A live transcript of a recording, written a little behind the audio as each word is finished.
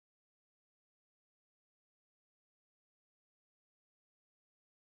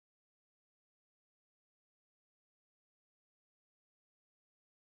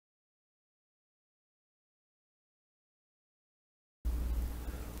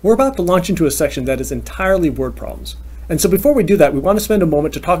We're about to launch into a section that is entirely word problems. And so before we do that, we want to spend a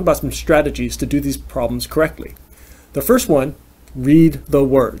moment to talk about some strategies to do these problems correctly. The first one, read the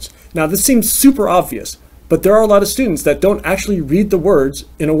words. Now this seems super obvious, but there are a lot of students that don't actually read the words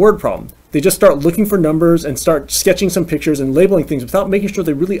in a word problem. They just start looking for numbers and start sketching some pictures and labeling things without making sure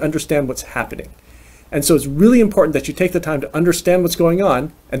they really understand what's happening. And so it's really important that you take the time to understand what's going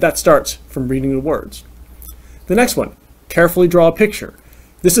on, and that starts from reading the words. The next one, carefully draw a picture.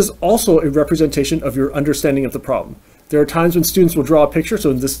 This is also a representation of your understanding of the problem. There are times when students will draw a picture. So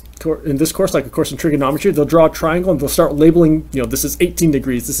in this course, like a course in trigonometry, they'll draw a triangle and they'll start labeling, this is 18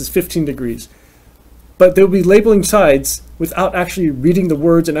 degrees, this is 15 degrees. But they'll be labeling sides without actually reading the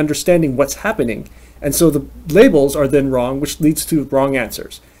words and understanding what's happening. And so the labels are then wrong, which leads to wrong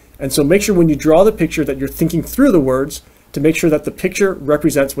answers. And so make sure when you draw the picture that you're thinking through the words to make sure that the picture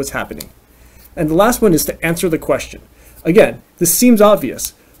represents what's happening. And the last one is to answer the question. Again, this seems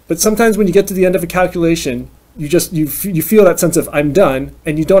obvious, but sometimes when you get to the end of a calculation, you feel that sense of I'm done,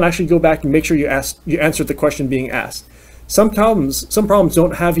 and you don't actually go back and make sure you answered the question being asked. Some problems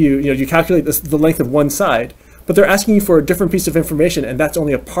don't have you calculate the length of one side, but they're asking you for a different piece of information, and that's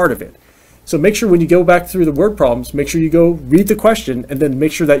only a part of it. So make sure when you go back through the word problems, make sure you go read the question and then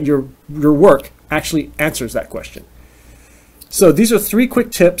make sure that your work actually answers that question. So these are 3 quick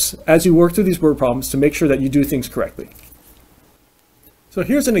tips as you work through these word problems to make sure that you do things correctly. So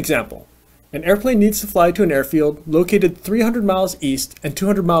here's an example. An airplane needs to fly to an airfield located 300 miles east and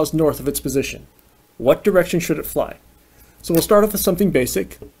 200 miles north of its position. What direction should it fly? So we'll start off with something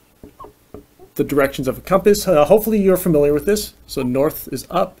basic. The directions of a compass. Hopefully you're familiar with this. So north is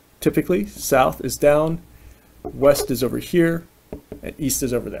up, typically. South is down. West is over here. And east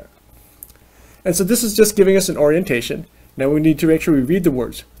is over there. And so this is just giving us an orientation. Now we need to make sure we read the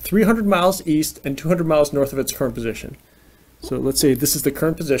words. 300 miles east and 200 miles north of its current position. So let's say this is the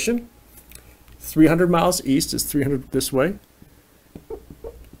current position. 300 miles east is 300 this way.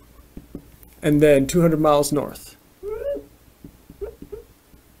 And then 200 miles north.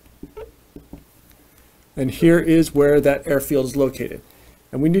 And here is where that airfield is located.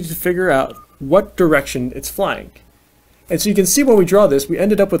 And we need to figure out what direction it's flying. And so you can see when we draw this, we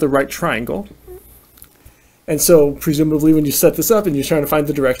ended up with a right triangle. And so presumably when you set this up and you're trying to find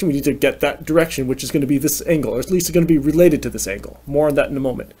the direction, we need to get that direction, which is going to be this angle, or at least it's going to be related to this angle. More on that in a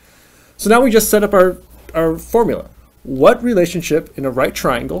moment. So now we just set up our formula. What relationship in a right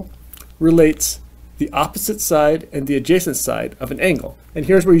triangle relates the opposite side and the adjacent side of an angle? And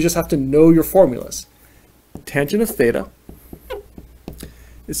here's where you just have to know your formulas. Tangent of theta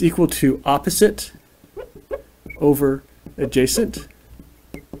is equal to opposite over adjacent,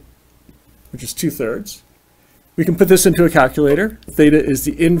 which is 2/3. We can put this into a calculator. Theta is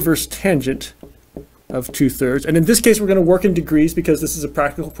the inverse tangent of 2/3. And in this case, we're going to work in degrees because this is a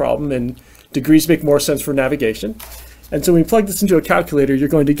practical problem and degrees make more sense for navigation. And so when we plug this into a calculator, you're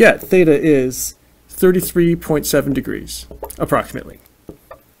going to get theta is 33.7 degrees, approximately.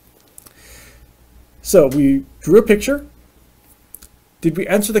 So we drew a picture. Did we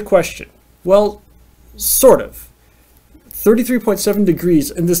answer the question? Well, sort of. 33.7 degrees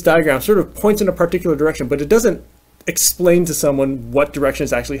in this diagram sort of points in a particular direction, but it doesn't explain to someone what direction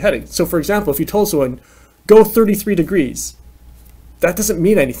it's actually heading. So for example, if you told someone, go 33 degrees, that doesn't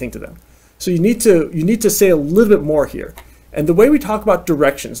mean anything to them. So you need to say a little bit more here. And the way we talk about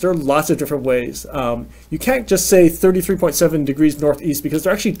directions, there are lots of different ways. You can't just say 33.7 degrees northeast because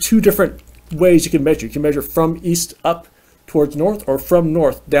there are actually 2 different ways you can measure. You can measure from east up towards north or from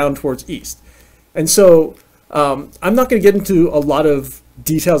north down towards east. And so I'm not going to get into a lot of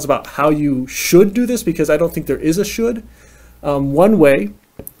details about how you should do this because I don't think there is a should. One way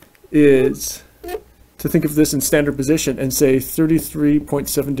is to think of this in standard position and say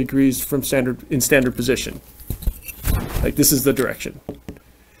 33.7 degrees from in standard position. Like this is the direction.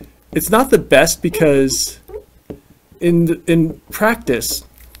 It's not the best because in practice,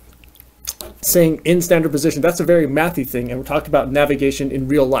 saying in standard position, that's a very mathy thing, and we talked about navigation in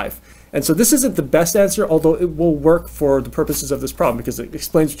real life. And so this isn't the best answer, although it will work for the purposes of this problem because it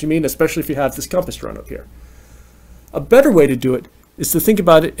explains what you mean, especially if you have this compass drawn up here. A better way to do it is to think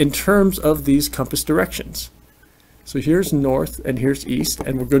about it in terms of these compass directions. So here's north and here's east,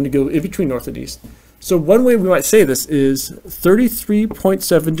 and we're going to go in between north and east. So one way we might say this is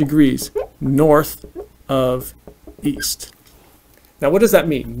 33.7 degrees north of east. Now what does that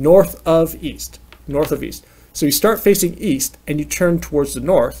mean? North of east. North of east. So you start facing east and you turn towards the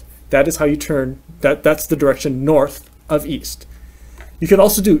north. That is how you turn, that's the direction north of east. You could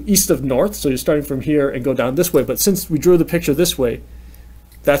also do east of north, so you're starting from here and go down this way, but since we drew the picture this way,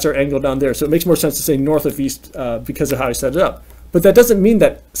 that's our angle down there. So it makes more sense to say north of east because of how I set it up. But that doesn't mean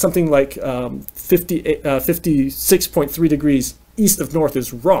that something like 56.3 degrees east of north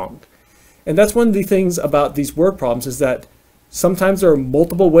is wrong. And that's one of the things about these word problems, is that sometimes there are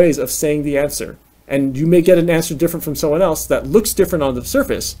multiple ways of saying the answer. And you may get an answer different from someone else that looks different on the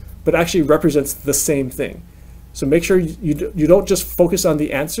surface, but actually represents the same thing. So make sure you don't just focus on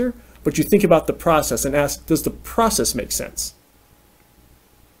the answer, but you think about the process and ask, does the process make sense?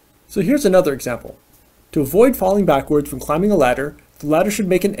 So here's another example. To avoid falling backwards when climbing a ladder, the ladder should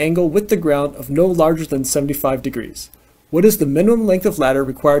make an angle with the ground of no larger than 75 degrees. What is the minimum length of ladder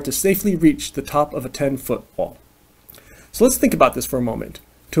required to safely reach the top of a 10-foot wall? So let's think about this for a moment.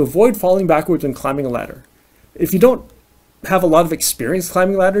 To avoid falling backwards when climbing a ladder. If you don't have a lot of experience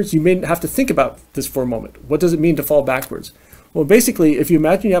climbing ladders, you may have to think about this for a moment. What does it mean to fall backwards? Well, basically, if you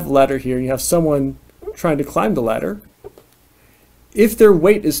imagine you have a ladder here and you have someone trying to climb the ladder, if their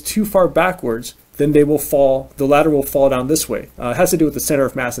weight is too far backwards, then they will fall, the ladder will fall down this way. It has to do with the center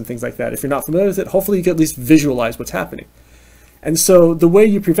of mass and things like that. If you're not familiar with it, hopefully you can at least visualize what's happening. And so the way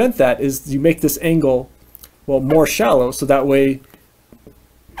you prevent that is you make this angle, well, more shallow, so that way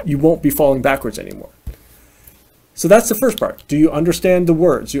you won't be falling backwards anymore. So that's the first part. Do you understand the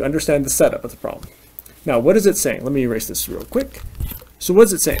words? Do you understand the setup of the problem? Now, what is it saying? Let me erase this real quick. So what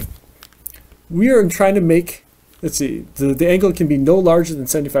is it saying? We are trying to make, let's see, the angle can be no larger than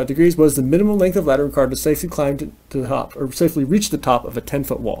 75 degrees. What is the minimum length of ladder required to safely climb to the top, or safely reach the top of a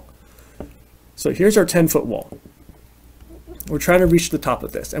 10-foot wall? So here's our 10-foot wall. We're trying to reach the top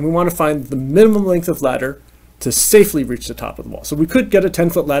of this, and we want to find the minimum length of ladder to safely reach the top of the wall. So we could get a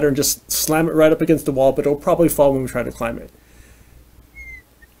 10-foot ladder and just slam it right up against the wall, but it'll probably fall when we try to climb it.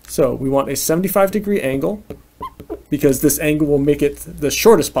 So we want a 75-degree angle, because this angle will make it the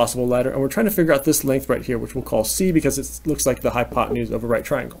shortest possible ladder, and we're trying to figure out this length right here, which we'll call C, because it looks like the hypotenuse of a right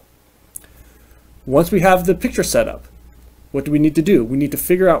triangle. Once we have the picture set up, what do we need to do? We need to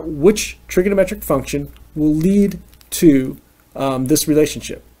figure out which trigonometric function will lead to this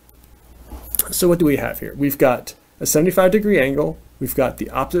relationship. So what do we have here? We've got a 75-degree angle, we've got the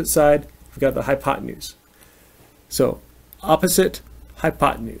opposite side, we've got the hypotenuse. So opposite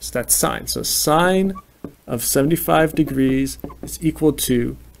hypotenuse, that's sine. So sine of 75 degrees is equal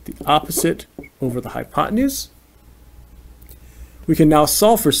to the opposite over the hypotenuse. We can now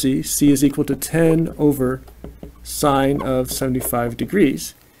solve for C. C is equal to 10 over sine of 75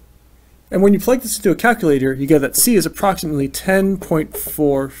 degrees. And when you plug this into a calculator, you get that C is approximately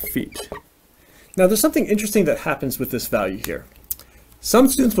 10.4 feet. Now there's something interesting that happens with this value here. Some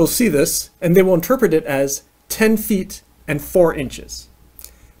students will see this and they will interpret it as 10 feet and 4 inches.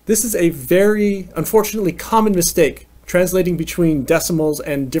 This is a very, unfortunately, common mistake translating between decimals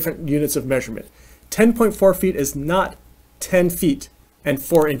and different units of measurement. 10.4 feet is not 10 feet and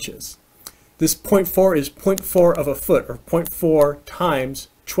 4 inches. This 0.4 is 0.4 of a foot, or 0.4 times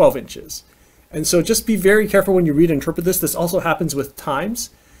 12 inches. And so just be very careful when you read and interpret this. This also happens with times.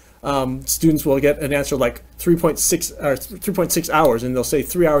 Students will get an answer like 3.6 hours, and they'll say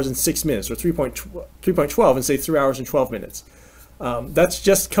 3 hours and 6 minutes, or 3.12 and say 3 hours and 12 minutes. That's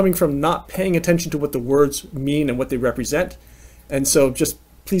just coming from not paying attention to what the words mean and what they represent. And so just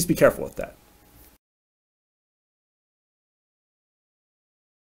please be careful with that.